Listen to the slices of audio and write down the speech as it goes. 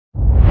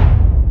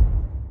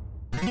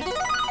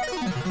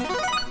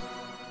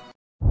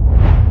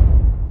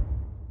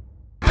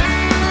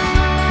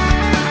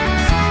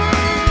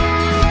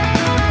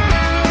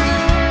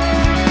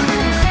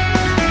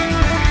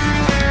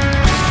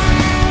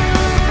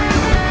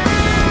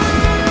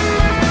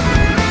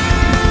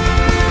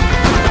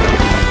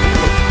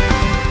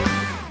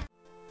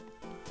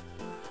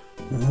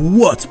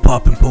What's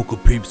poppin' Poke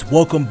Peeps?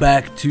 Welcome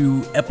back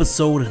to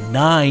episode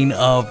 9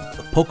 of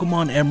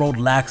Pokemon Emerald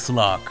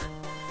Laxlocke.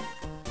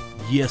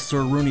 Yes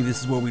sir, Rooney, this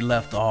is where we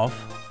left off.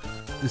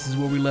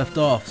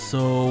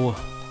 So,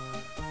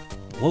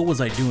 what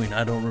was I doing?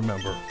 I don't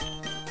remember.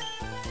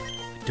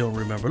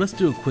 Let's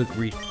do a quick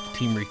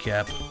team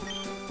recap.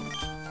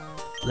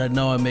 I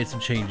know I made some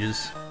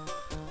changes.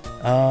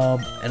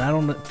 And I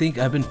don't think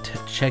I've been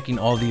checking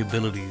all the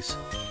abilities.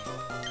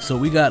 So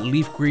we got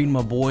Leaf Green,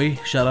 my boy.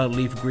 Shout out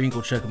Leaf Green,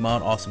 go check him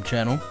out. Awesome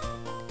channel.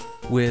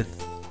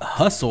 With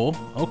Hustle,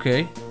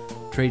 okay.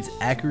 Trades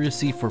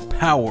accuracy for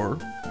power.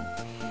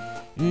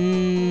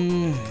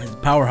 It's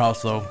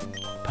Powerhouse though.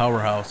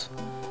 Powerhouse.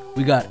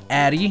 We got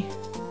Addy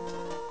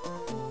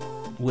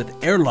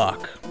with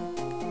Airlock.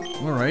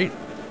 Alright.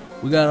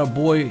 We got our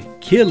boy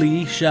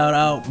Killy. Shout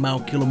out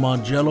Mount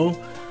Kilimanjaro.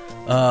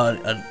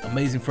 An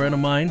amazing friend of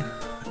mine.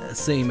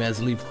 Same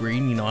as Leaf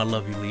Green. You know, I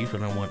love you, Leaf,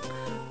 and I want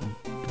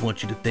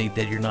you to think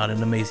that you're not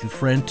an amazing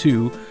friend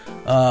too.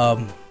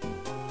 Mount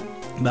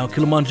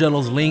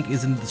Kilimanjaro's link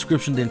is in the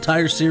description of the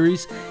entire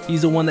series.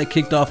 He's the one that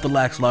kicked off the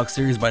Laxlocke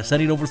series by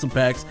sending over some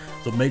packs,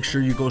 so make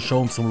sure you go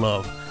show him some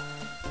love.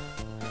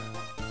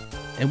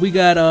 And we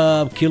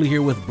got Killy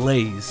here with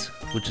Blaze,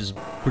 which is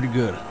pretty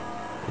good.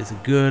 It's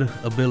a good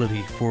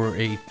ability for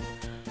a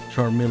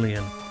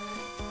Charmeleon.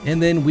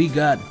 And then we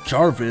got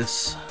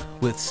Jarvis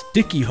with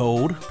Sticky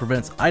Hold,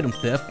 prevents item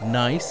theft,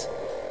 nice.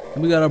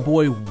 And we got our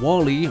boy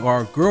Wally, or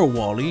our girl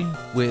Wally,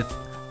 with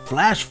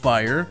Flash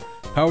Fire,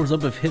 powers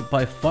up if hit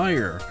by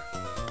fire.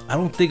 I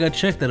don't think I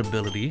checked that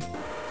ability.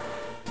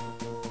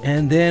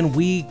 And then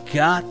we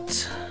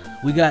got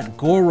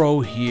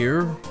Goro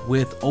here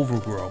with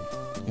Overgrow.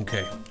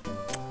 Okay.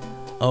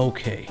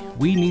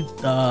 We need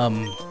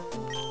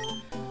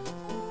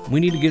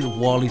to get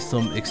Wally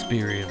some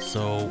experience,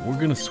 so we're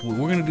gonna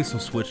do some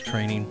switch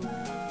training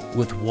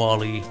with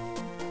Wally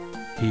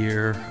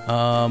here.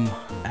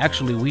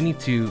 Actually,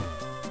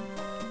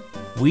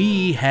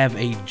 we have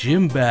a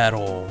gym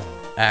battle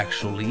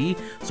actually.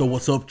 So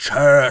what's up,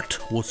 chat?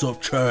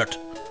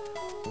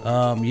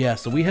 Yeah,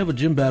 so we have a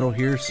gym battle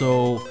here.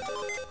 So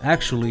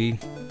actually,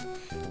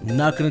 I'm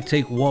not gonna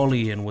take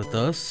Wally in with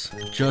us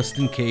just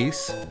in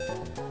case.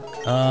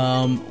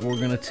 We're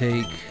gonna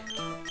take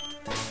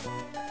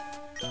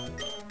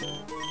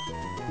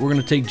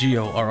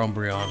Geo, our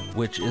Umbreon,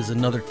 which is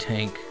another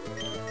tank.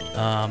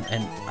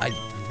 And I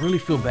really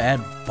feel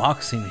bad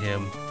boxing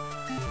him,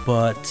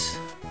 but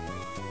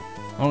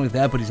not only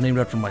that, but he's named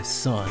after my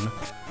son.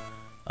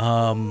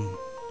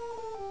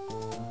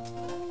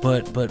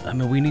 But I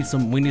mean, we need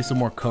some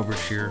more coverage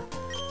here.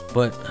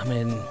 But I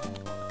mean,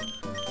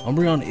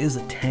 Umbreon is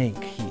a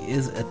tank. He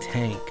is a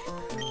tank.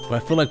 But I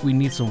feel like we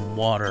need some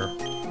water.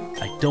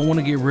 I don't want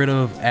to get rid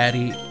of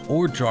Addy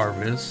or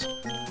Jarvis.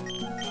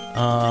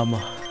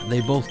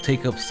 They both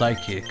take up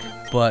Psychic,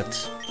 but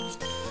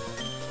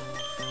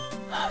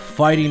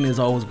fighting is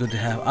always good to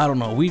have. I don't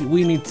know.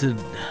 We need to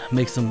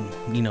make some,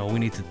 we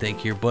need to think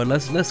here. But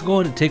let's go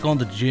ahead and take on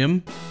the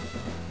gym.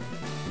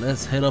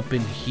 Let's head up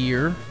in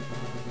here.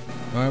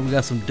 All right, we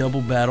got some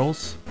double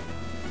battles.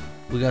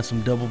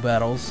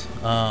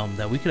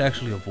 That we could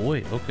actually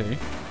avoid. Okay,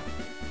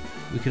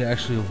 we could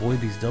actually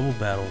avoid these double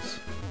battles.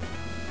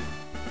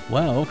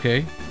 Wow.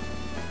 Okay.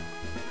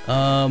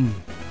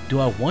 Do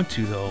I want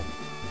to though?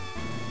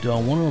 Do I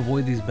want to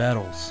avoid these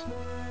battles?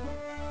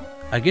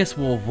 I guess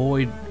we'll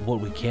avoid what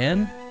we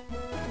can.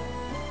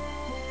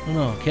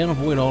 No, can't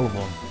avoid all of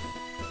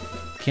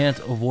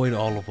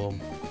them.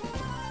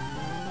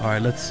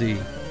 Alright, let's see.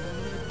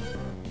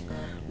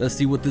 Let's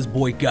see what this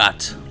boy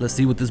got.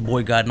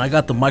 And I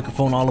got the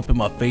microphone all up in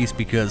my face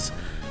because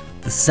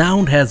the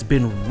sound has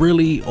been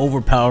really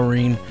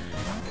overpowering,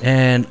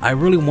 and I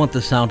really want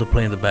the sound to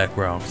play in the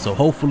background. So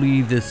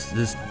hopefully this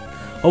is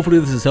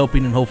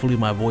helping, and hopefully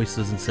my voice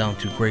doesn't sound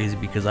too crazy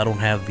because I don't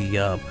have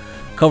the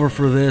cover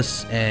for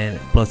this, and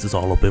plus it's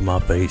all up in my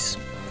face.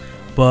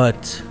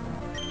 But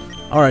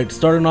alright,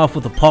 starting off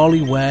with a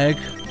Poliwag,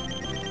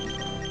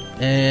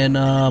 and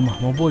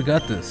my boy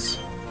got this.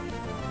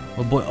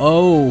 My boy,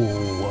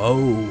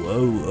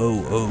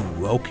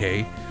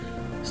 okay.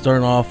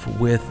 Starting off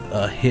with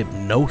a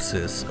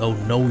Hypnosis. Oh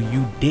no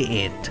you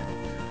didn't.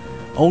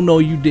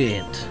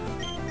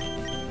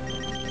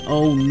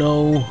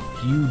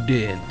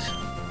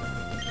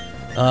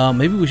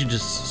 Maybe we should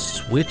just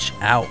switch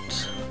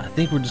out. I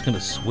think we're just gonna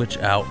switch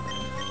out.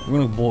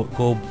 We're gonna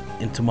go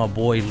into my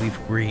boy Leaf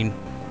Green.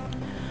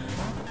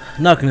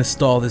 Not gonna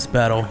stall this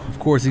battle. Of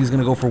course, he's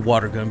gonna go for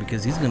Water Gun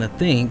because he thought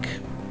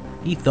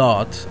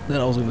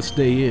that I was gonna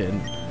stay in.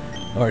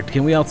 All right,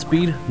 can we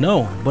outspeed?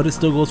 No, but it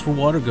still goes for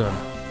Water Gun.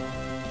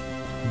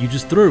 You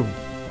just threw.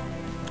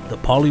 The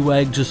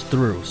Poliwag just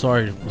threw.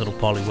 Sorry, little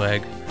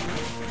Poliwag.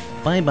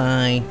 Bye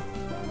bye,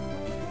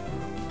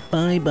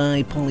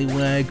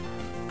 Poliwag.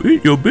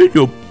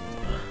 Binyo.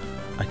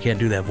 I can't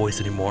do that voice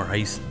anymore. I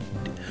used to...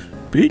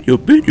 Binyo,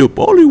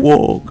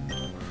 Poliwag.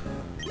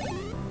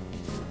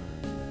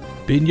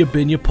 Binya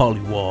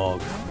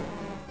Poliwag.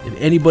 If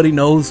anybody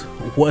knows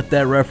what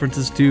that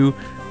references to,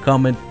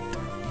 comment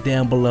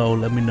down below,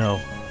 let me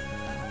know.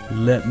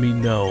 let me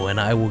know and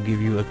I will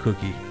give you a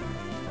cookie.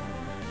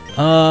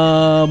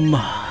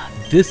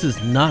 This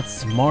is not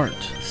smart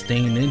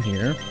staying in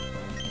here.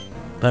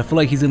 But I feel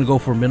like he's gonna go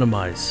for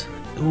minimize.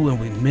 Ooh, and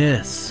we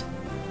miss.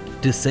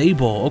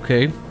 Disable,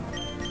 okay.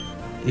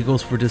 He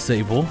goes for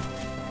disable.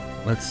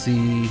 Let's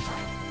see.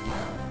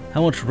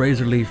 How much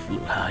Razor Leaf?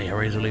 Ah, yeah,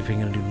 Razor Leaf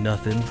ain't gonna do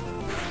nothing.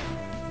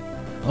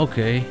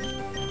 Okay.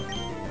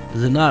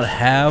 Does it not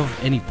have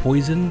any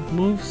poison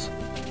moves?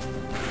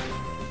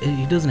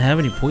 He doesn't have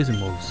any poison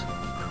moves.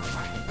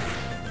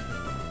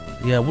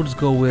 Yeah, we'll just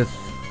go with...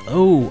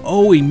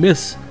 Oh, he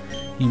missed.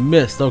 He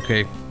missed,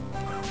 okay.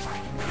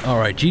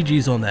 Alright,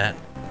 GG's on that.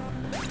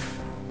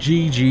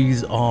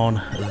 GG's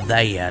on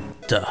that.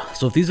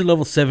 So if these are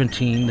level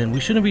 17, then we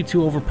shouldn't be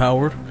too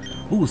overpowered.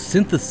 Ooh,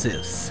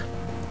 Synthesis.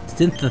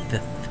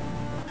 Synthesis.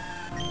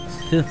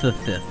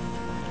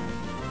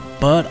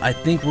 But I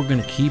think we're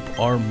gonna keep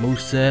our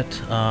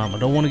moveset. I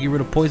don't want to get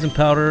rid of Poison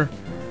Powder.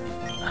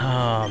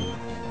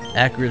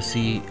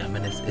 Accuracy, I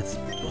mean, it's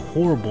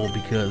horrible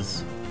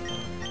because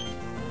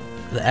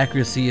the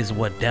accuracy is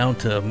what, down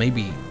to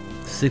maybe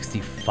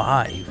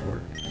 65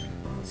 or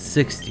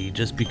 60,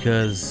 just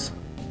because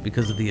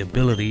of the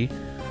ability.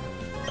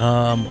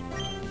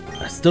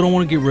 I still don't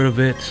want to get rid of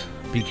it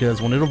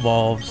because when it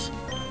evolves,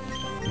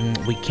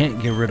 we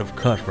can't get rid of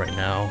Cut right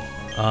now.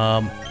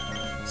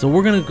 So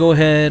we're gonna go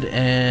ahead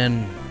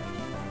and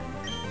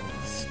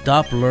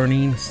stop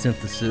learning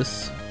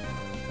Synthesis.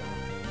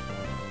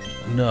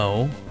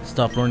 No,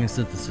 stop learning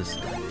Synthesis.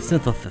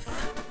 Synthesis.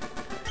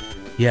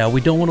 Yeah, we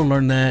don't want to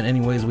learn that.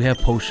 Anyways, we have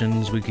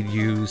potions we could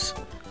use.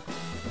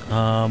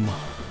 So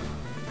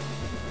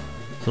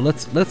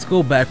let's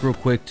go back real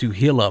quick to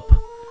heal up.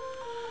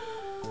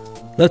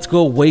 Let's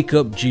go wake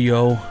up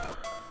Geo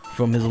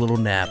from his little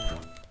nap.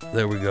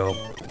 There we go.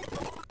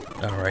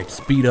 Alright,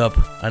 speed up.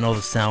 I know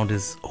the sound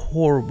is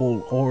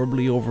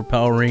horribly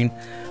overpowering,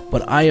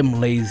 but I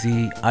am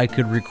lazy. I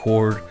could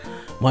record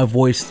my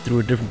voice through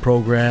a different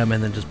program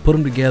and then just put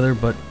them together,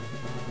 but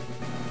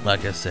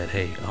like I said,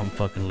 hey, I'm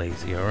fucking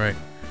lazy, alright?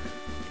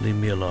 Leave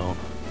me alone.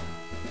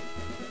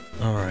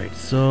 Alright,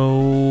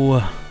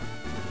 so...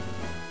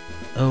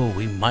 Oh,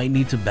 we might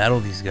need to battle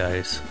these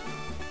guys.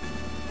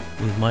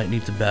 We might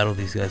need to battle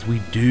these guys. We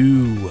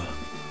do.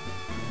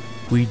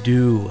 We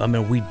do. I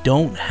mean, we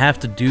don't have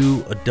to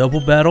do a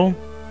double battle,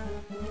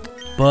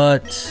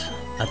 but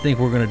I think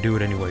we're gonna do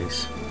it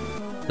anyways.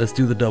 Let's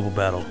do the double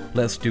battle.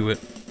 Let's do it.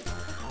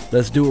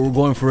 Let's do it. We're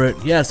going for it.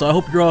 Yeah, so I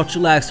hope you're all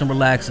chillaxed and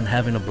relaxed and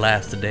having a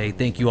blast today.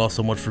 Thank you all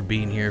so much for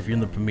being here. If you're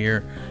in the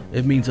premiere,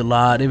 it means a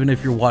lot. Even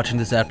if you're watching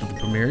this after the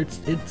premiere,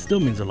 it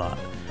still means a lot.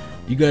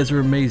 You guys are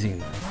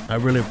amazing. I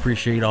really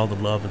appreciate all the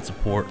love and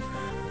support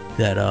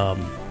that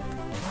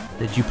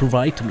that you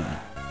provide to me.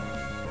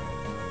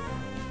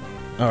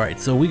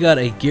 Alright, so we got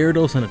a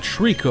Gyarados and a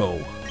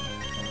Trico.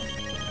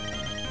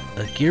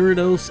 A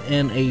Gyarados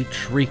and a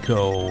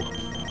Trico.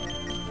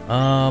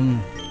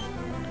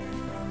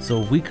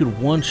 So we could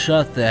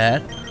one-shot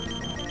that.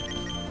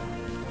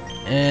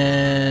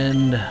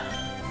 And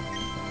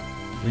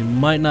we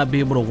might not be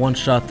able to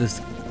one-shot this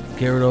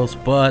Gyarados,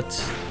 but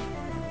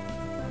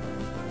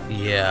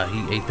yeah,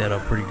 he ate that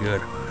up pretty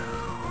good.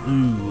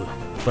 Ooh,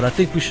 but I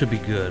think we should be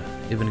good,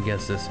 even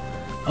against this.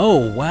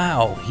 Oh,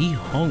 wow, he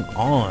hung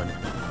on.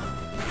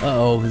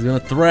 Uh-oh, he's gonna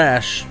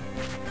thrash.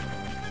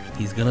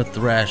 He's gonna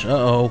thrash.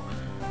 Uh-oh.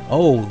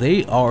 Oh,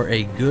 they are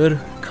a good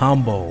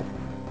combo.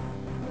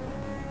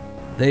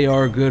 They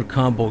are a good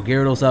combo.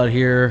 Gyarados out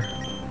here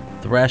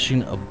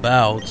thrashing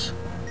about,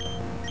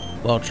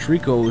 while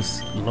Trico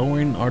is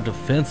lowering our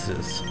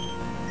defenses.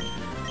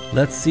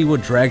 Let's see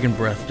what Dragon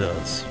Breath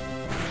does.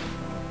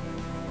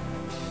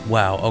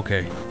 Wow,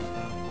 okay.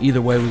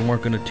 Either way, we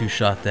weren't going to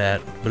two-shot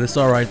that, but it's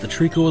alright. The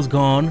Trico is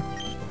gone.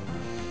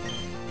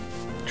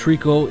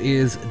 Trico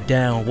is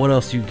down. What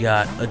else you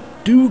got? A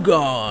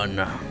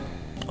Dewgong.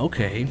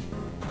 Okay.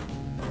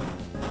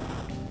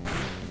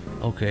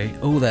 Okay.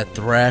 Oh, that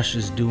Thrash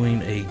is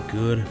doing a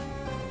good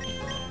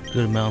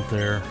amount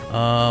there.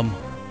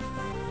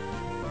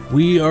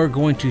 We are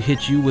going to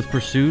hit you with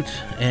Pursuit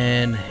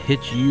and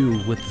hit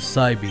you with the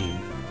Psybeam.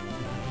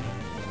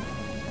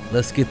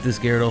 Let's get this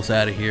Gyarados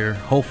out of here.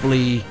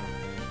 Hopefully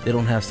they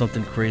don't have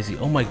something crazy.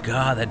 Oh my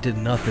god, that did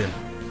nothing.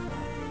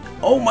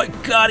 Oh my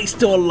god, he's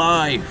still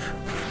alive.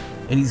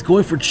 And he's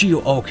going for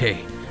Geo.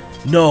 Okay.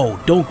 No,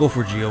 don't go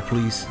for Geo,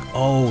 please.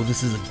 Oh,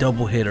 this is a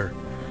double hitter.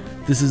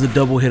 This is a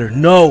double hitter.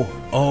 No.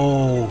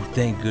 Oh,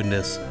 thank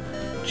goodness.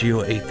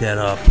 Geo ate that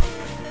up.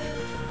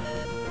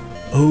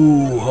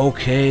 Oh,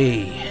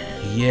 okay.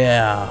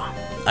 Yeah.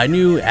 I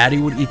knew Addy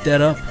would eat that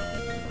up,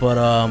 but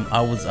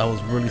I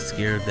was really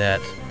scared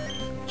that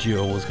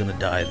Geo was gonna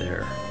die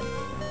there.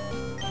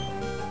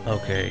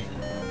 Okay.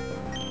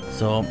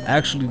 So I'm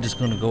actually just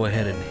gonna go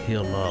ahead and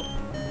heal up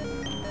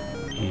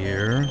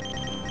here.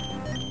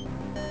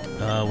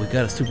 We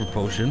got a super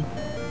potion.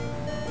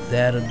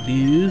 That'll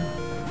do.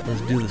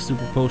 Let's do the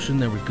super potion.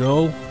 There we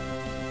go.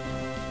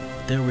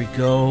 There we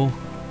go.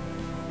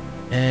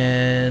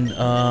 And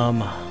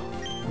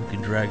we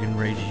can Dragon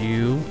Rage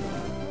you.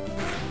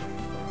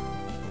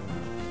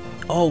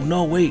 Oh,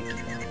 no, wait.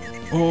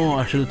 Oh,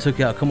 I should have took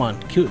out. Come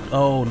on. Cute.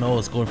 Oh, no,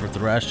 it's going for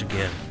Thrash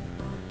again.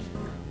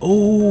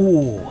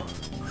 Oh.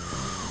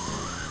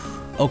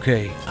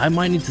 Okay, I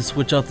might need to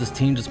switch out this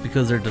team just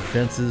because their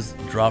defenses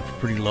dropped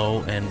pretty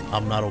low, and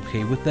I'm not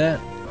okay with that.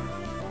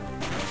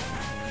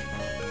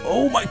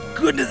 Oh my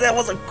goodness, that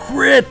was a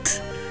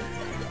crit!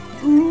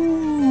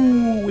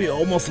 Ooh, we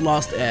almost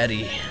lost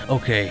Addy.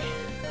 Okay.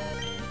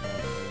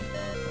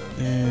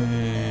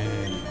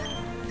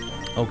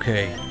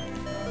 Okay.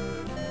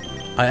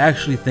 I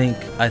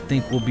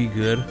think we'll be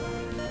good.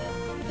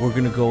 We're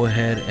gonna go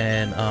ahead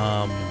and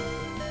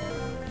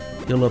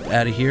heal up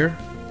out of here,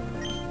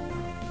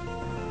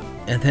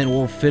 and then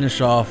we'll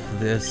finish off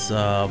this.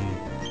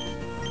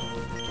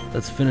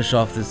 Let's finish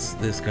off this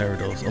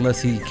Gyarados,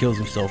 unless he kills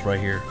himself right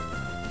here.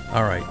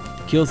 All right,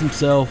 kills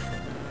himself,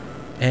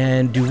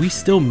 and do we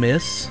still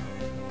miss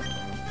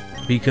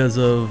because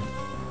of?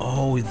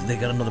 Oh, they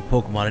got another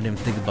Pokemon. I didn't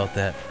even think about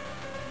that.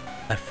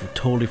 I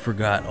totally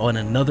forgot. Oh, and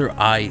another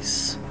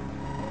ice.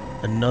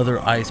 Another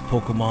ice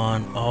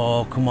Pokemon.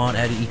 Oh, come on,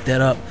 Addy, eat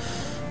that up.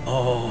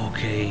 Oh,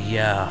 okay,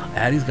 yeah.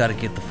 Addy's got to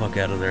get the fuck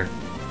out of there.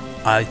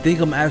 I think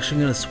I'm actually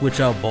going to switch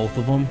out both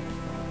of them.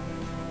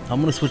 I'm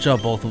going to switch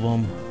out both of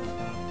them.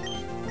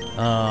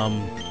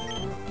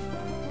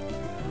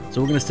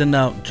 So we're going to send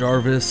out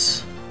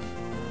Jarvis.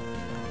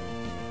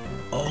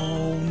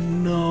 Oh,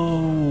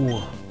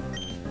 no.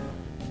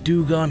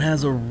 Dewgong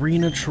has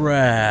Arena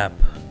Trap.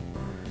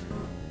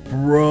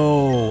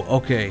 Bro,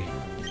 okay.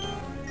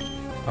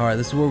 Alright,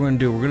 this is what we're going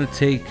to do. We're going to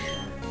take...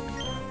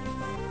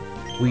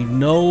 We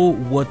know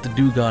what the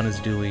Dewgong is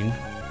doing.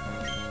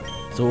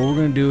 So what we're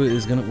going to do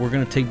is we're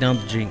going to take down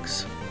the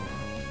Jinx.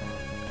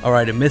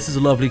 Alright, it misses a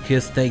lovely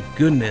kiss. Thank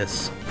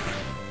goodness.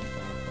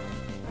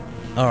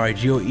 Alright,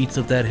 Geo eats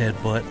up that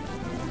headbutt.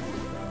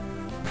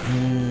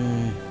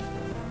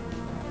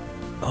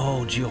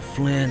 Oh, Geo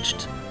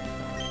flinched.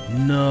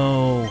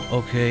 No.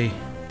 Okay.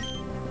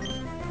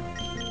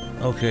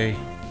 Okay.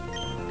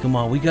 Come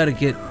on, we got to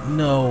get...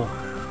 No.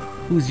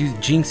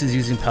 Jinx is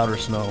using Powder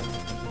Snow.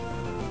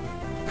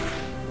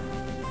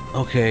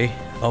 Okay.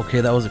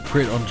 Okay, that was a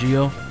crit on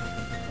Geo.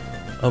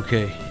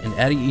 Okay, and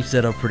Addy eats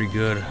that up pretty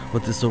good.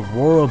 But this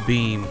Aurora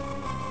Beam.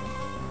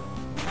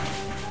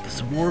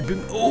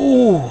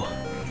 Oh!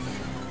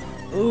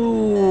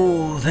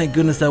 Oh, thank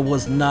goodness that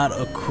was not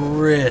a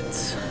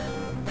crit.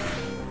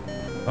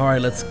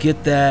 Alright, let's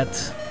get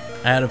that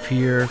out of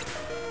here.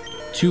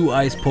 2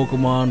 ice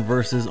Pokemon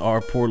versus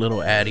our poor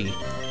little Addy.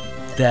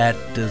 That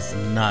does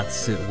not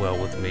sit well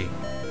with me.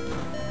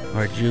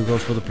 Alright, Geo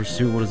goes for the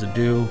pursuit. What does it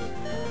do?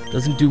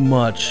 Doesn't do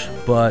much,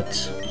 but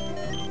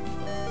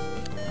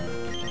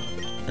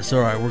it's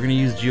alright. We're gonna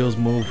use Geo's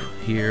move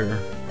here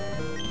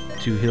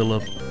to heal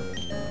up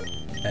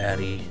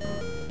Addy.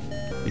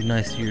 Be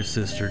nice to your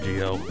sister,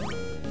 Geo.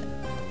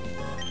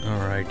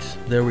 Alright,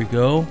 there we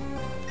go.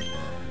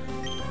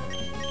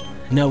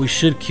 Now we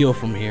should kill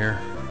from here.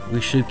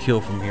 We should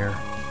kill from here.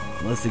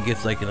 Unless it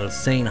gets like an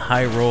insane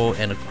high roll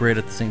and a crit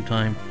at the same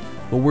time.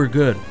 But we're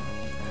good.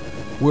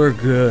 We're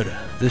good.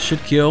 This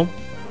should kill.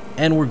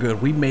 And we're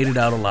good. We made it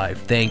out alive.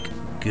 Thank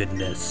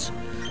goodness.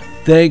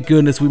 Thank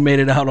goodness we made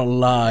it out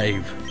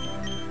alive.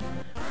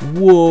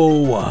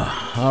 Whoa.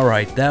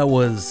 Alright, that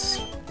was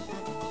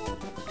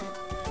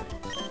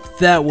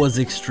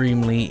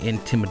extremely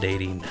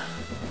intimidating.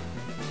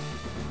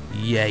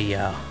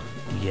 Yeah.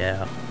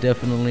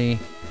 Definitely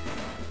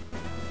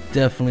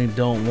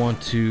don't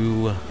want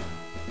to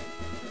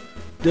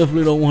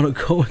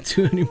go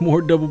into any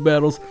more double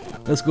battles.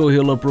 Let's go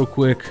heal up real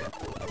quick.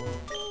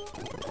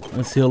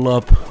 Let's heal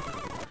up.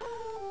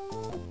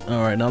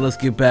 Alright, now let's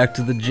get back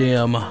to the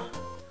gym.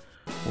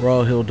 We're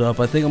all healed up.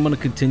 I think I'm gonna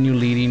continue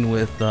leading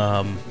with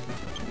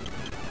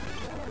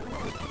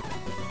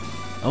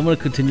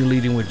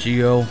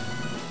Geo.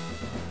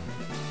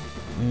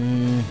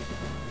 I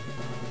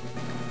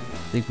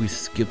think we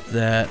skipped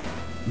that.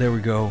 There we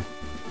go.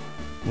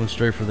 Went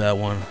straight for that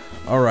one.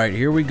 Alright,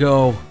 here we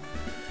go.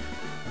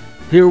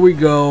 Here we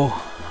go.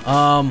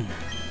 I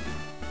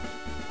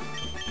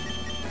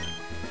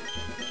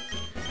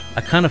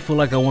kind of feel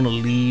like I want to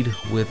lead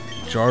with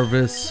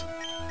Jarvis.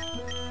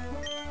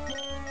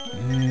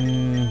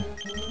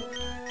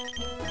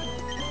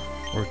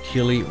 Or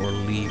Killy or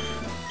Leaf.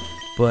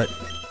 But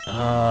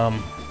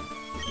I'm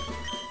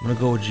gonna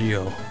go with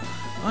Geo.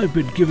 I've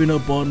been giving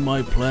up on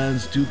my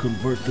plans to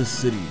convert the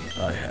city.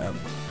 I have.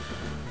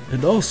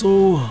 And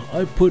also,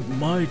 I put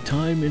my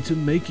time into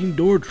making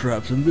door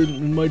traps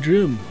in my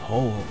gym.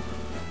 Oh,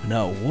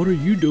 now what are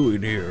you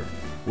doing here?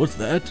 What's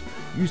that?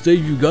 You say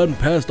you gotten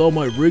past all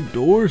my rigged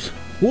doors?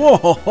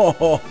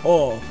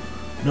 Whoa!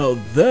 Now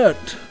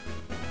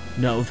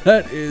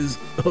that is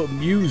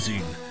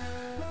amusing.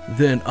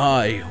 Then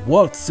I,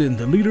 Watson,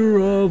 the leader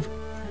of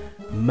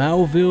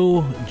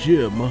Malville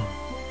Gym,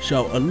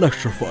 shall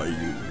electrify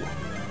you.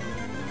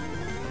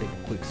 Take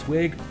a quick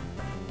swig.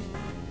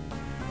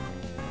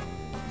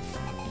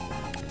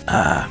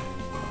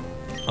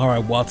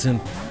 Alright, Watson.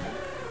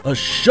 A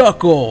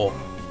Shuckle!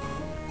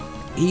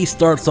 He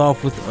starts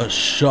off with a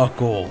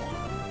Shuckle.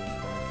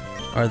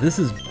 Alright, this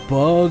is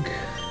bug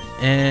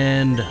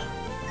and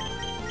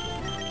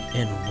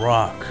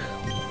rock.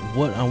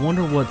 What, I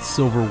wonder what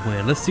silver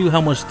wind. Let's see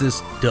how much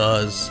this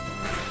does.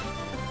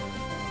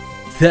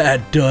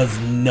 That does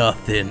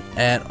nothing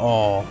at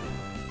all.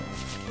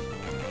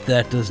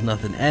 That does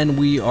nothing. And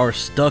we are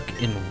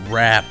stuck in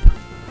wrap.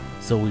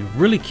 So we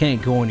really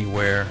can't go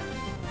anywhere.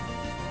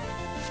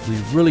 We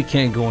really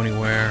can't go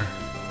anywhere.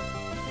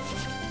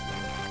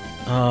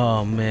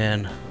 Oh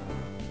man.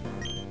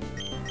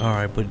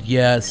 Alright, but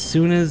yeah, as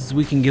soon as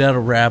we can get out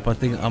of wrap, I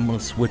think I'm gonna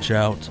switch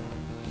out.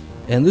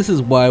 And this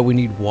is why we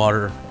need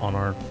water on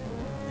our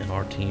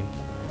team.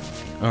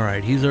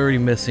 Alright, he's already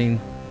missing.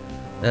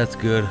 That's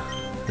good.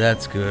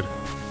 That's good.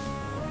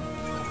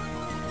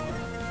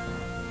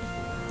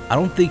 I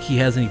don't think he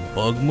has any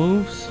bug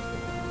moves.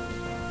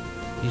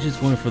 He's just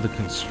going for the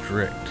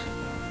constrict.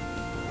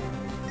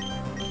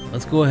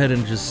 Let's go ahead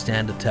and just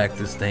stand attack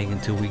this thing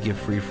until we get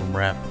free from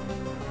wrap.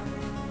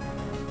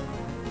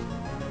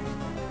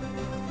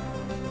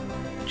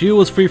 Jill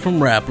was free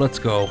from wrap. Let's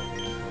go.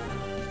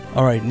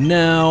 Alright,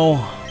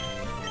 now...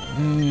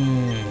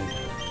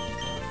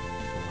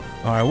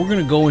 Alright, we're going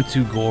to go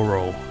into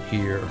Goro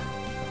here.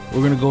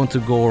 We're going to go into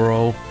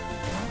Goro.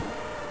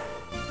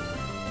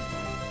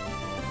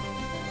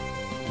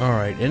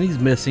 Alright, and he's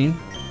missing.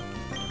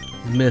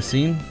 He's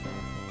missing.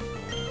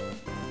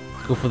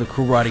 Let's go for the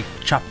Karate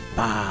Choppa.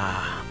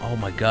 Oh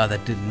my god,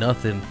 that did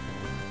nothing.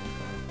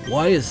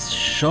 Why is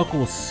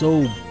Shuckle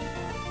so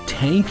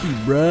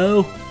tanky,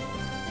 bro?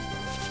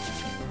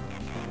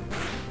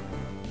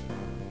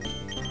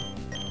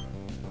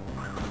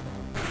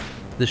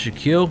 This should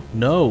kill?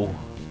 No.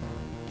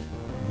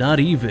 Not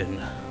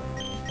even.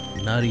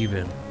 Not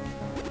even.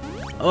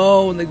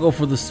 Oh, and they go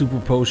for the super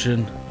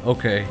potion.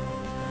 Okay.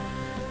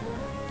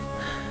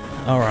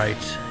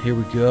 Alright, here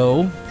we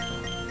go.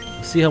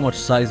 Let's see how much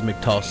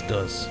seismic toss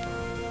does.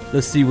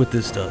 Let's see what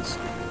this does.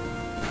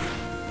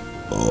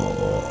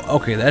 Oh,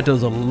 okay, that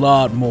does a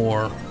lot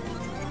more.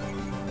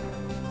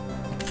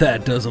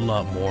 That does a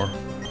lot more.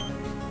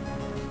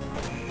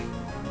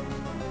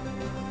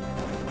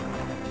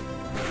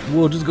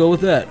 We'll just go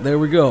with that. There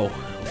we go.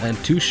 And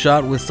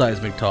 2-shot with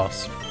seismic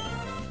toss.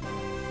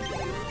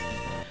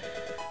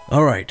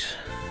 Alright.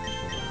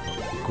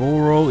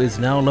 Goro is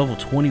now level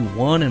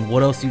 21, and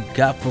what else you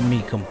got for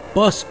me?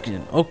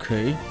 Combustion.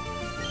 Okay.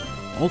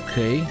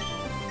 Okay.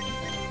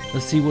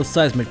 Let's see what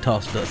seismic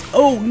toss does.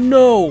 Oh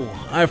no!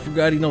 I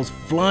forgot he knows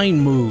flying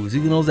moves.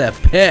 He knows that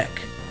peck.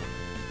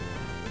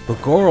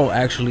 But Goro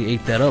actually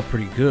ate that up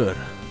pretty good.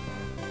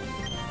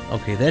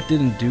 Okay, that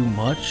didn't do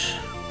much.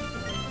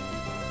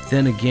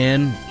 Then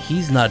again,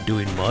 he's not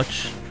doing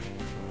much.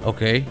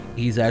 Okay,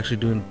 he's actually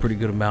doing a pretty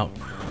good amount.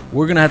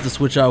 We're gonna have to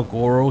switch out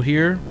Goro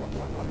here.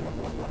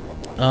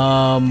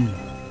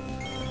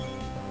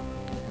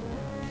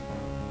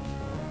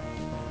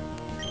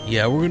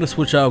 Yeah, we're gonna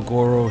switch out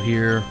Goro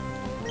here.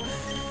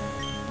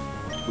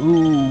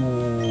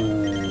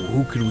 Ooh,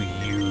 who could we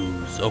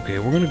use? Okay,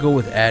 we're gonna go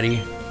with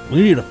Addy.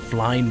 We need a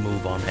flying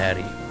move on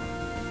Addy.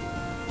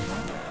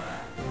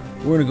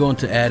 We're gonna go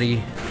into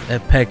Addy.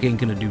 That peck ain't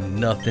gonna do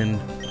nothing.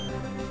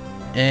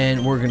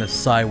 And we're gonna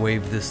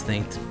Psy-Wave this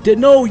thing.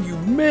 No, you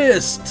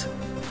missed!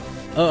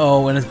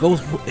 Uh-oh, and it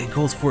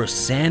goes for a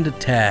sand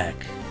attack.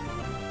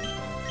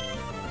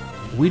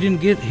 We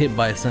didn't get hit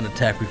by a sand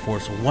attack before,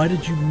 so why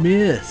did you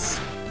miss?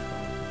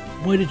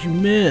 Why did you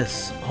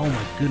miss? Oh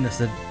my goodness,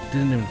 that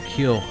didn't even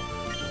kill.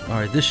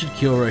 Alright, this should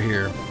kill right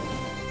here.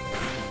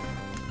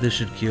 This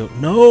should kill.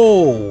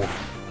 No!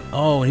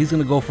 Oh, and he's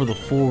gonna go for the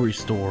full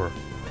restore.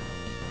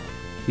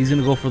 He's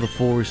gonna go for the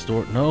full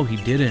restore. No, he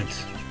didn't.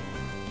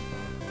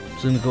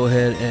 So I'm gonna go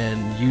ahead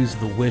and use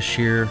the wish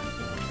here.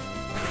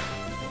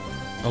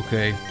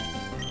 Okay.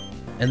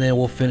 And then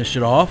we'll finish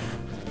it off.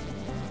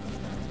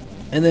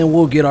 And then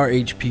we'll get our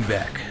HP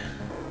back.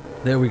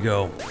 There we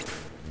go.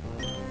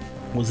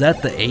 Was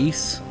that the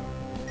ace?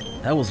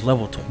 That was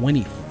level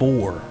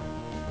 24.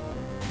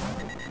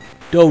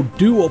 Do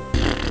a...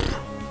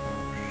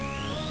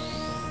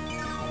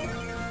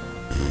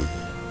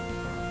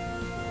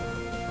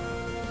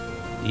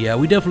 Yeah,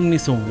 we definitely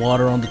need some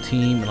water on the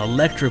team, and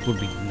electric would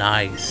be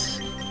nice.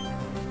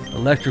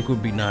 Electric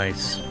would be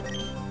nice.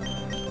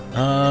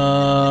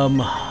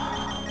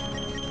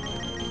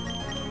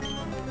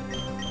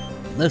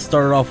 Let's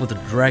start it off with the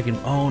dragon.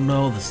 Oh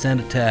no, the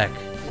sand attack.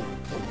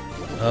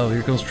 Oh,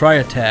 here comes Tri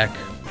Attack.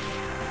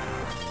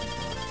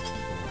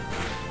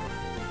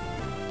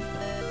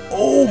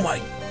 Oh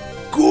my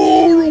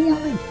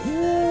god!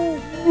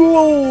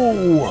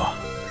 Whoa!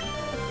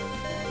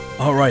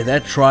 Alright,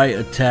 that Tri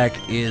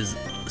Attack is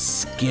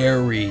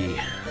scary.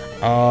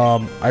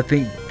 I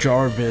think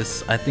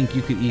Jarvis, I think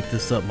you could eat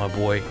this up, my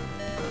boy.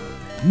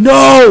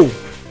 No!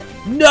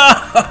 No!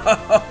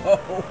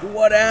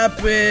 What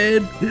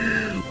happened?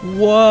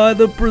 Why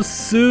the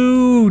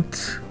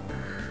pursuit?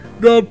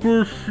 The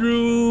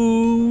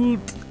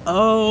pursuit!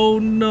 Oh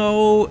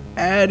no,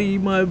 Addie,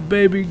 my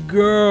baby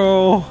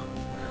girl.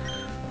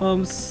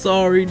 I'm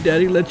sorry,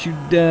 Daddy let you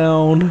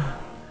down.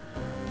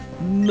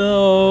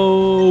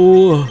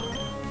 No.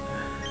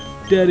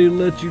 Daddy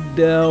let you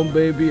down,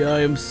 baby.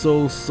 I am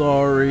so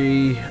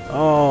sorry.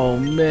 Oh,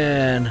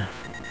 man.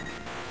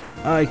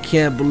 I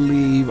can't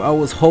believe I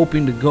was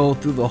hoping to go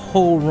through the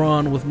whole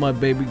run with my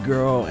baby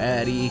girl,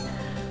 Addie.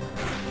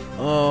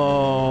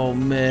 Oh,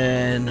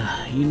 man.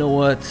 You know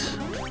what?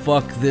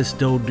 Fuck this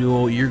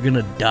Doduo. You're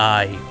gonna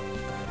die.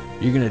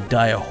 You're gonna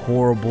die a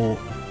horrible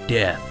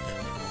death.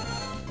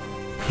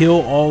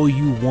 Heal all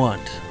you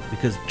want,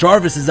 because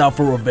Jarvis is out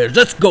for revenge.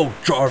 Let's go,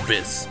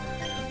 Jarvis.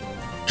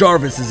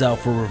 Jarvis is out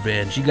for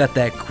revenge. You got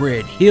that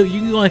crit. Heal.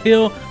 You gonna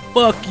heal?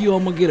 Fuck you.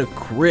 I'm gonna get a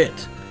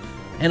crit.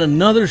 And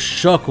another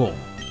Shuckle.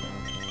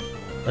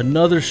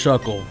 Another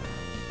Shuckle.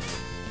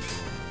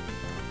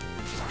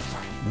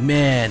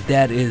 Man,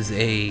 that is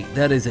a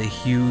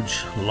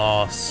huge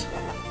loss.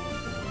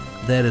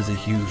 That is a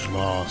huge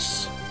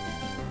loss.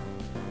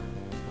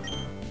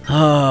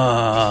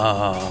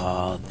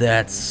 Ah,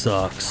 that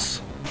sucks.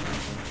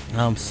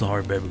 I'm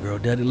sorry, baby girl.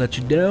 Daddy let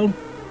you down?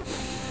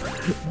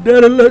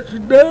 Daddy let you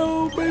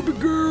down, baby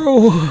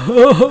girl.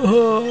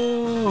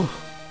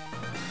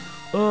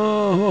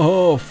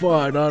 Oh,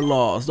 fine, I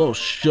lost. Oh,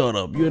 shut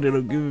up. You ended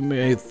up giving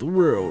me a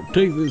thrill.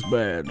 Take this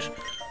badge.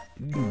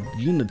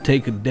 You gonna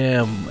take a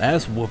damn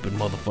ass whooping,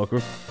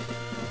 motherfucker.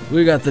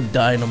 We got the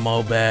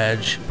Dynamo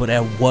badge, but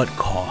at what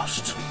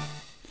cost?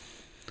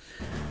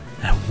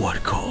 At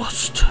what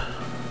cost?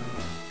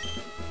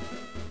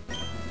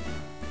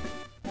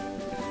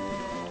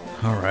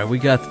 Alright, we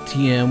got the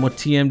TM. What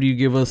TM do you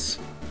give us?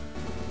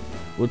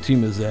 What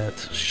team is that?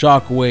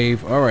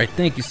 Shockwave. Alright,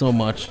 thank you so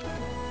much.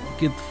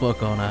 Get the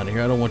fuck on out of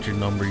here. I don't want your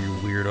number, you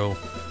weirdo.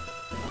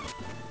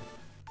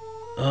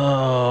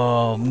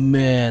 Oh,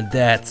 man,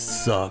 that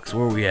sucks.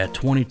 Where are we at?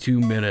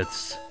 22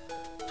 minutes.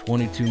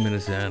 22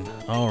 minutes in.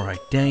 Alright,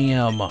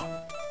 damn.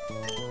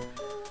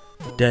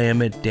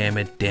 Damn it, damn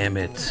it, damn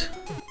it.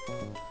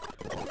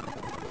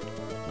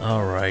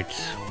 Alright,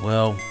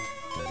 well,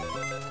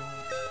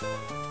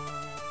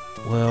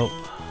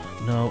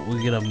 no,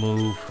 we gotta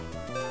move.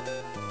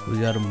 We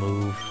gotta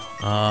move.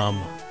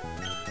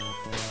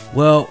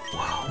 Well,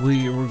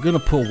 we're gonna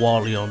put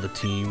Wally on the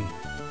team.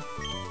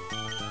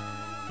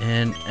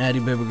 And Addie,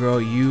 baby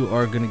girl, you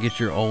are gonna get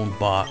your own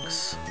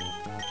box.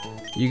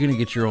 You're gonna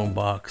get your own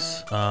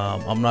box.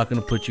 I'm not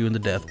gonna put you in the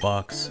death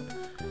box.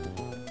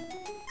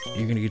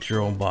 You're gonna get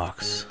your own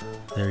box.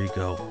 There you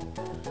go.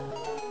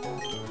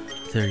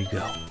 There you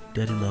go.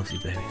 Daddy loves you,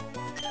 baby.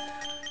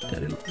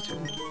 Daddy loves you.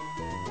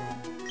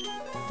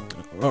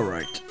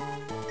 Alright.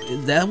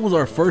 That was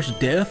our first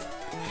death?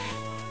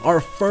 Our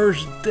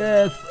first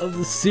death of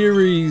the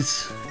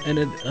series. And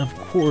it, of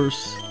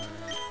course,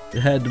 it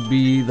had to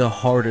be the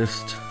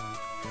hardest.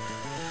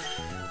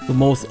 The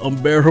most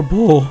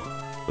unbearable.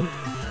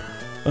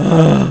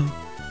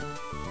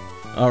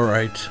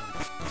 Alright.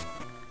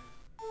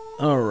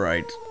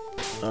 Alright.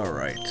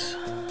 Alright.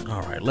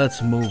 Alright,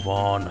 let's move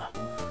on.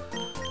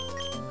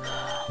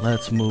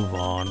 Let's move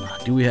on.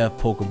 Do we have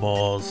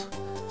Pokeballs?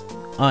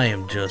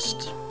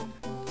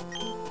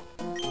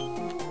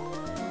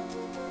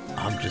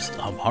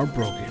 I'm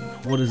heartbroken.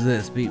 What is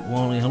this? Beat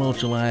Wally. Hello,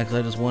 ChilLax.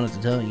 I just wanted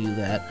to tell you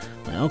that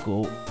my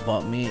uncle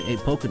bought me a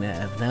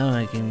Pokénav. Now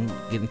I can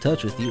get in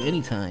touch with you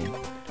anytime.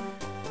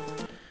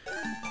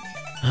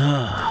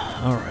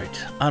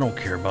 Alright. I don't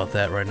care about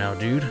that right now,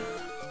 dude.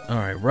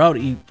 Alright, Route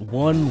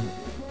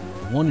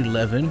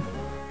 111.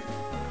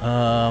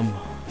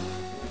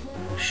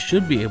 We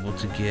should be able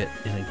to get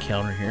an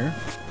encounter here.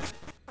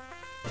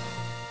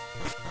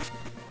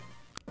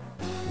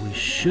 We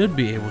should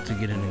be able to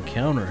get an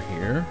encounter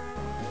here.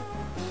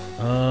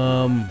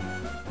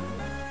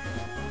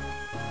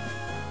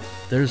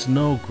 There's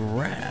no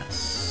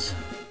grass.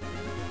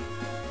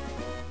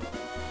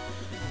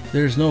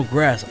 There's no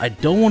grass. I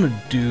don't want to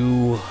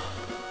do...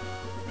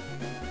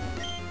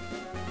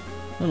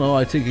 Hello,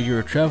 I take it you're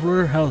a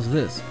traveler? How's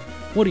this?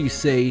 What do you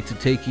say to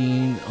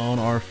taking on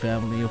our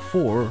family of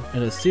 4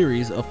 in a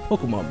series of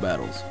Pokemon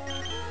battles?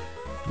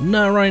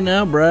 Not right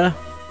now, bruh.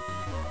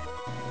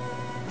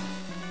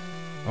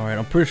 Alright,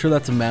 I'm pretty sure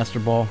that's a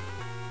Master Ball.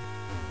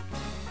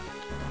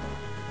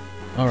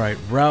 Alright,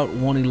 Route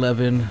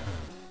 111.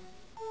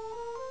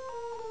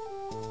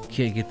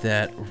 Can't get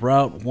that.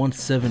 Route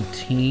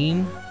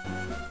 117.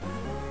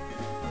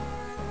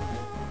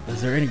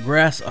 Is there any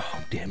grass? Oh,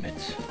 damn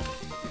it.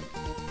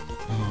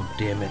 Oh,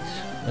 damn it.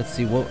 Let's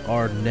see what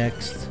our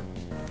next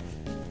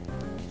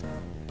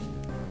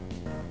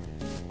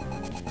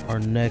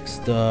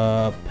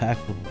pack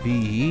would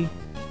be.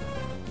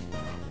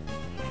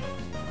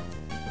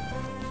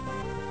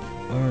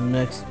 Our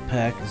next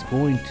pack is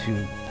going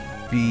to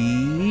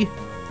be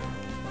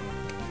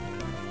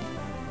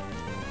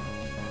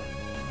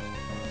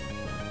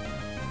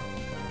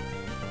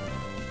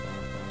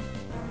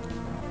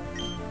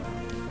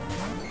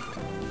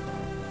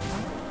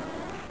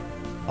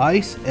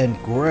Ice and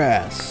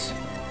Grass.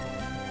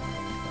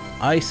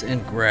 Ice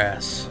and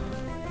Grass.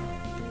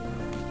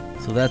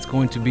 So that's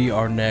going to be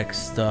our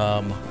next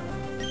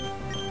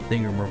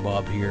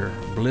thingamabob here.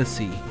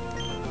 Blissey.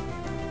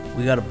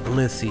 We got a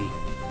Blissey.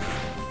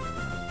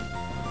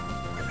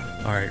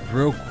 Alright,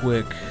 real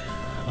quick.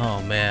 Oh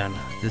man,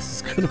 this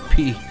is gonna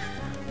be...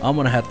 I'm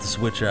gonna have to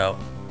switch out.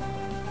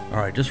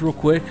 Alright, just real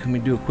quick, let me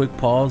do a quick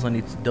pause. I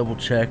need to double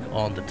check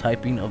on the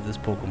typing of this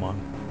Pokemon.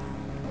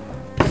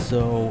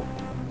 So,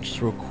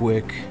 just real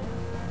quick,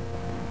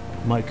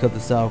 might cut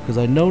this out because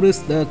I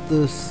noticed that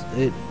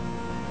it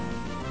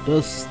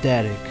does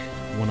static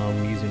when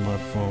I'm using my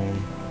phone.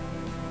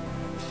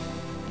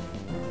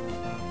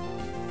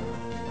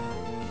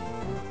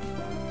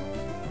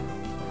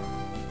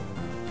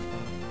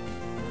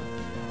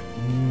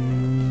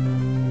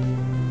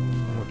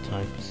 What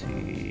type is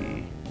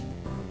he?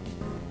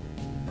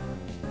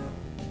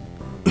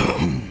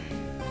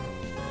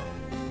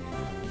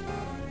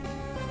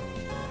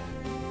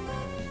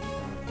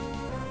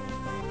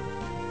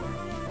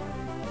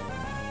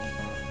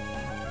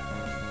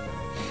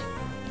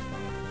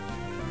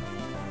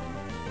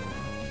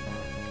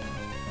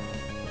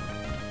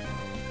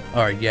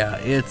 Alright, yeah,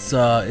 it's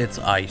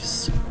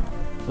ice.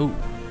 Oh,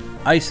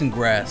 ice and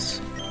grass.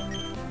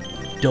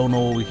 Don't know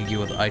what we could get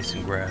with ice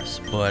and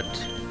grass, but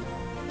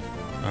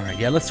alright,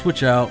 yeah, let's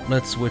switch out.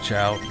 Let's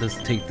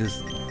take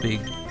this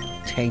big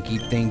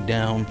tanky thing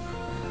down.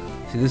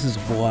 See, this is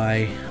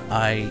why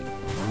I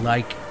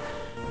like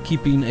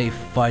keeping a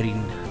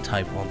fighting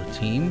type on the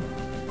team,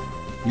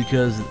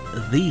 because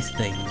these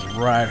things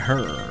ride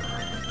her.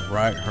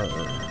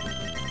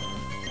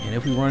 And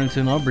if we run into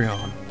an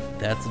Umbreon,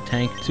 that's a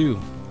tank too.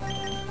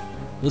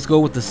 Let's go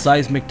with the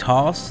Seismic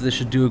Toss. This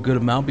should do a good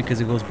amount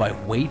because it goes by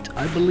weight,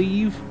 I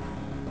believe.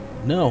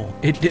 No,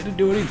 it didn't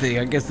do anything.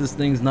 I guess this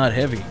thing's not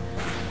heavy.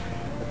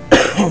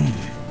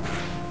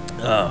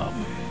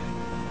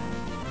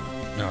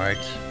 Alright.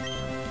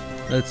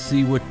 Let's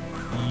see what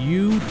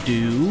you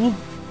do.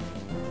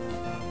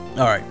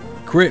 Alright.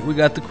 Crit. We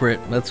got the crit.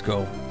 Let's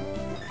go.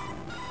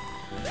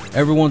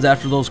 Everyone's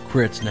after those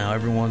crits now.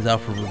 Everyone's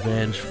out for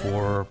revenge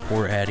for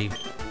poor Addie.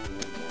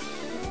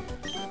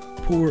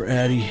 Poor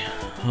Addie.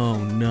 Oh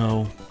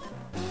no.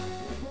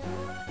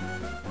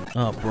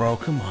 Oh bro,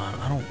 come on.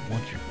 I don't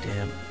want your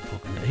damn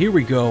Pokemon. Here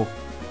we go.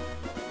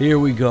 Here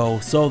we go.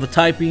 So the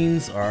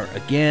typings are,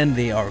 again,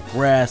 they are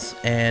grass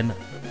and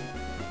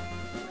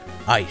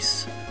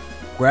ice.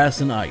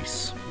 Grass and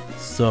ice.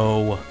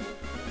 So,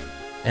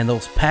 and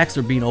those packs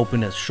are being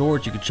opened as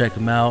shorts. You can check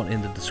them out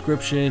in the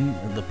description,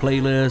 in the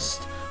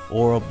playlist,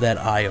 or up that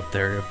eye up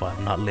there if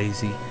I'm not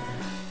lazy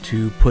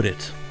to put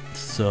it.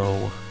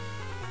 So,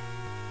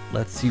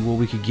 let's see what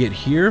we could get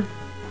here.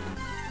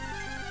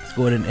 Let's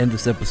go ahead and end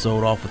this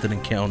episode off with an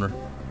encounter.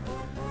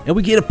 And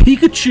we get a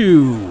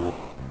Pikachu!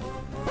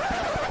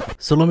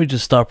 So let me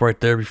just stop right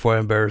there before I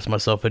embarrass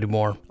myself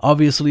anymore.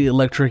 Obviously,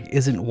 electric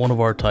isn't one of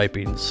our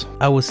typings.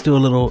 I was still a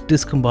little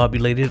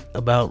discombobulated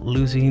about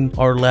losing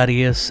our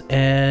Latias,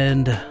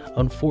 and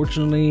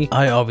unfortunately,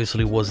 I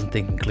obviously wasn't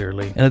thinking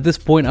clearly. And at this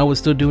point, I was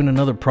still doing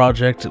another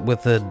project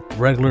with a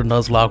regular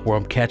Nuzlocke where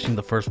I'm catching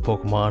the first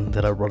Pokemon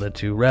that I run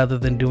into, rather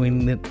than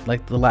doing it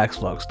like the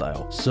Laxlocke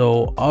style.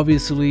 So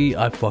obviously,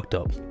 I fucked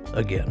up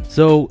again.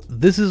 So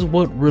this is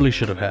what really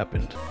should have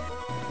happened.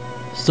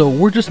 So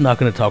we're just not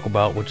going to talk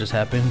about what just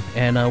happened,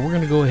 and we're going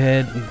to go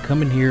ahead and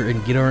come in here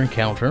and get our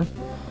encounter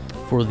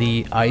for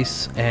the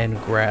ice and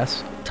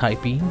grass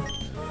typing.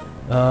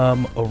 A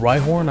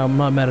Rhyhorn, I'm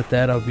not mad at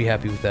that. I would be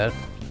happy with that.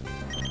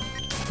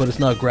 But it's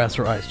not grass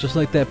or ice, just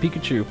like that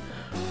Pikachu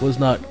was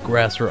not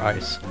grass or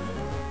ice.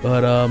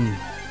 But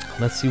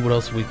let's see what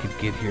else we could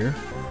get here.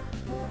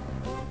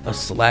 A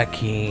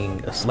Slacking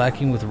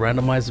with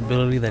randomized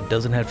ability that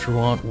doesn't have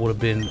Truant would have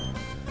been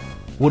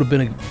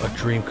a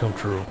dream come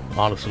true.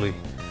 Honestly,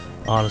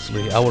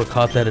 I would have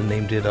caught that and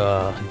named it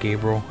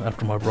Gabriel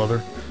after my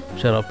brother.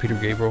 Shout out Peter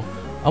Gabriel.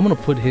 I'm gonna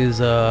put his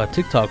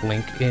TikTok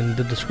link in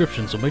the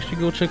description, so make sure you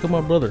go check out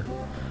my brother,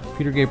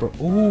 Peter Gabriel.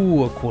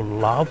 Ooh, a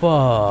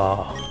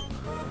Quilava.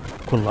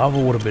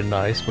 Quilava would have been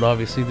nice, but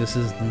obviously this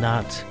is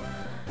not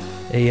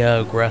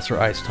a grass or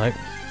ice type.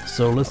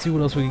 So let's see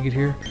what else we can get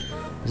here.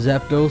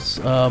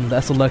 Zapdos,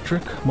 that's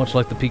electric, much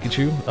like the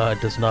Pikachu.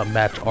 It does not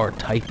match our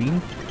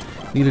typing.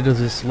 Neither does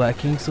this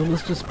Slacking, so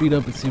let's just speed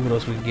up and see what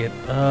else we can get.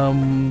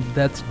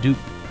 That's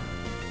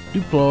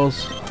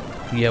Duplos.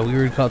 Yeah, we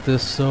already caught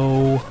this,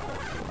 so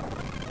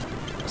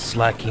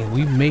Slacking.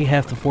 We may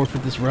have to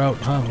forfeit this route.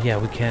 Yeah,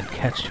 we can't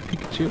catch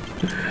Pikachu.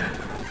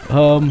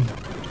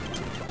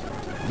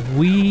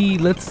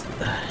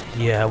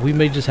 Yeah, we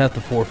may just have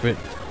to forfeit,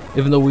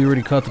 even though we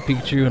already caught the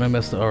Pikachu and I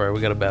messed up. All right,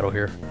 we got a battle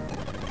here.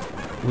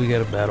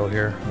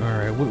 All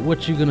right,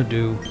 what you gonna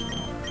do?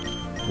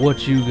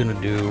 What you gonna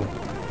do?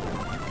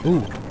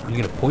 Ooh,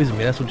 you're gonna poison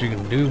me, that's what you're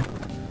gonna do.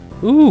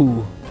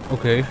 Ooh,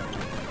 okay.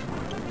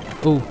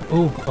 Oh,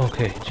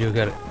 okay, Gio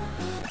got it.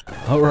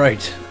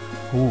 Alright.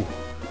 Ooh,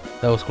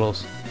 that was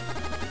close.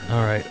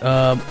 Alright,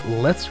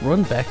 let's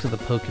run back to the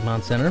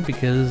Pokemon Center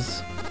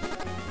because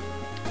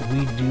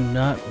we do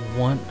not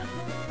want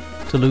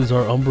to lose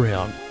our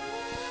Umbreon.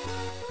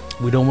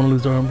 We don't want to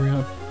lose our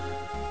Umbreon.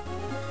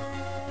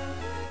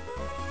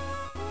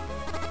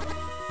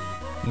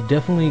 You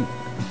definitely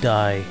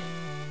die.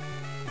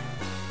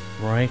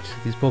 Right?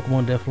 These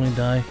Pokemon definitely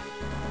die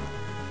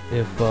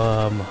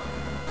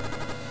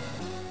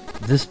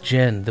This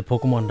gen, the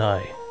Pokemon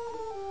die.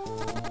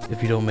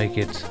 If you don't make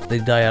it, they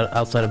die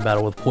outside of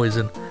battle with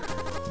poison.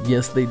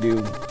 Yes, they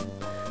do.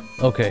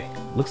 Okay,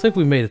 looks like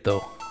we made it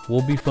though.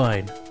 We'll be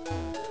fine.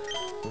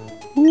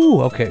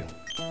 Ooh, okay.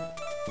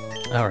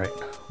 Alright,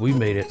 we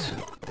made it.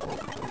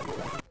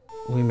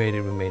 We made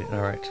it,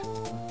 alright.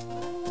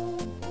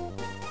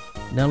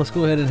 Now let's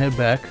go ahead and head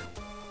back.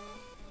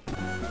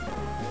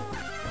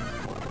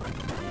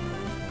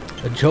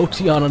 A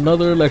Jolteon,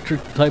 another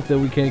electric type that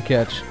we can't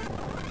catch.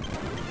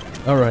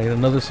 Alright,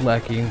 another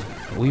Slacking.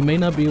 We may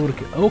not be able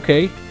to...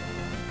 Okay.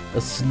 A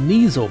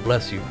Sneasel,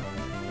 bless you.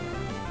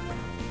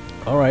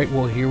 Alright,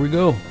 well here we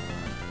go.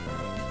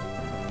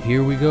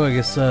 Here we go. I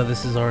guess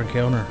this is our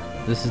encounter.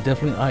 This is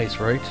definitely ice,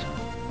 right?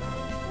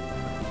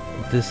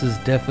 This is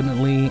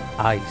definitely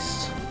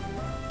ice.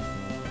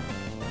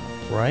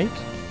 Right?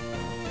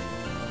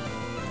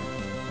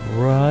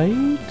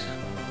 Right?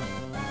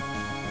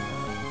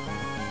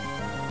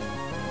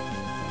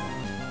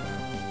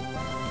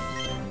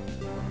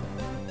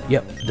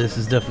 Yep, this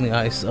is definitely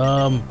ice.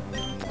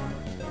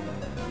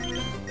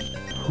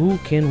 Who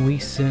can we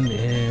send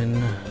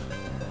in?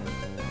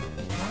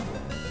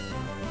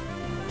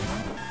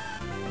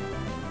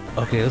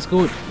 Okay, let's go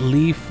with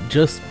Leaf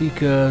just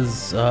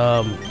because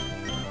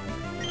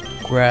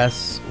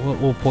grass,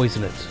 we'll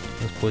poison it.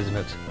 Let's poison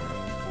it.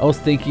 I was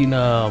thinking,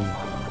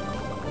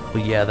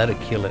 but yeah, that'd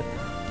kill it.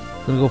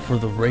 I'm gonna go for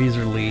the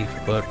Razor Leaf,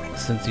 but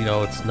since you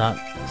know it's not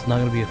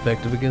gonna be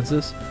effective against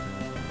this.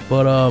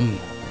 But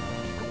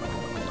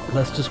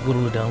let's just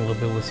whittle it down a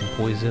little bit with some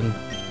poison,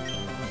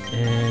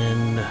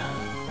 and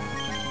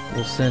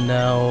we'll send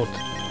out.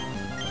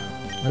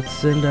 Let's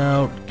send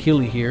out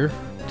Killy here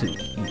to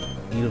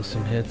eat up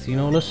some hits. You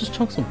know, let's just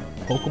chunk some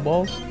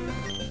Pokeballs,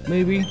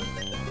 maybe.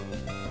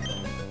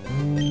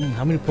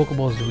 How many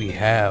Pokeballs do we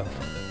have?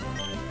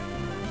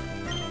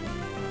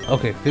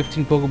 Okay,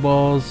 15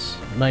 Pokeballs,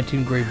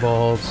 19 Great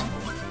Balls.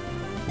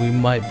 We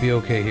might be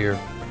okay here.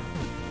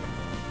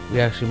 We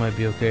actually might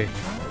be okay.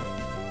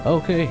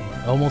 Okay,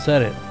 almost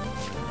had it.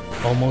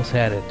 Almost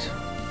had it.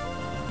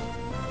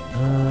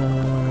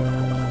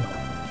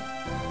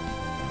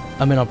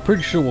 I mean, I'm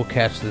pretty sure we'll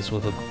catch this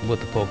with the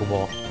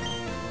Pokeball.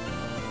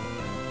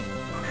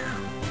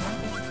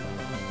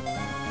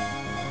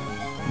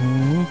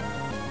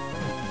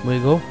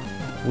 Wiggle,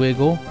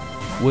 wiggle,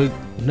 wiggle.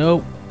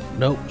 No,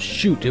 no.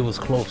 Shoot! It was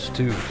close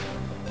too.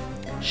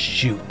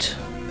 Shoot.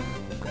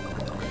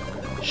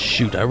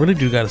 Shoot! I really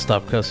do gotta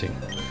stop cussing.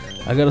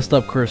 I gotta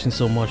stop cursing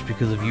so much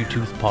because of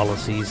YouTube's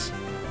policies.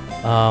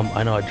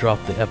 I know I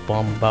dropped the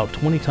F-bomb about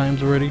 20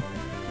 times already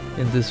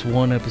in this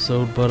one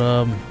episode, but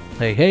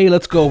hey,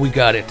 let's go. We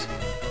got it.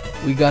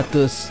 We got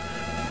this.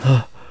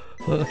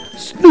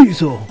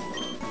 Sneasel.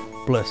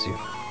 Bless you.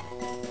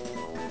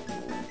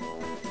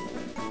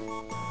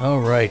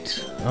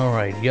 Alright,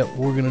 yep,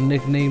 we're gonna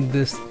nickname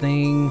this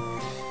thing.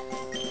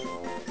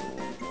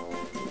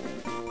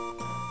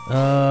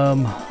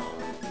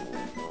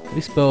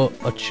 We spell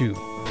a chew.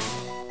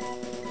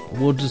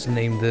 We'll just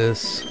name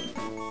this.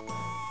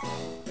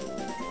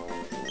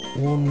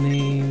 We'll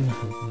name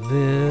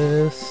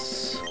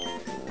this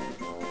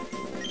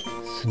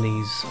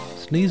Sneeze.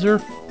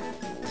 Sneezer?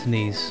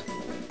 Sneeze.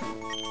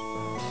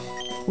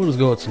 We'll just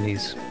go with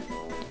Sneeze.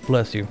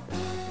 Bless you.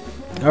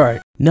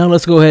 Alright, now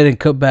let's go ahead and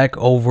cut back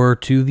over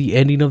to the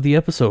ending of the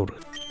episode.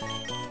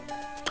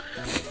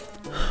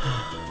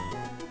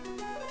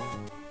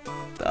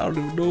 I don't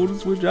even know to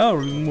switch out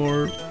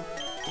anymore.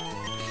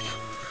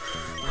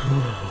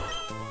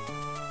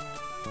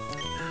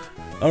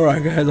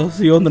 Alright guys, I'll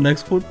see you on the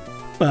next one.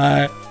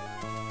 Bye.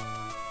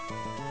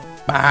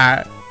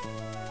 Bye.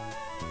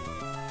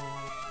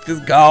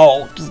 Just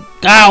go. Just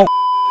go.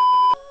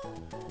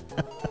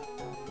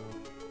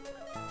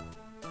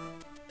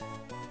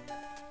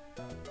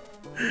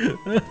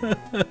 Ha ha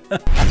ha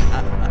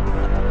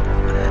ha.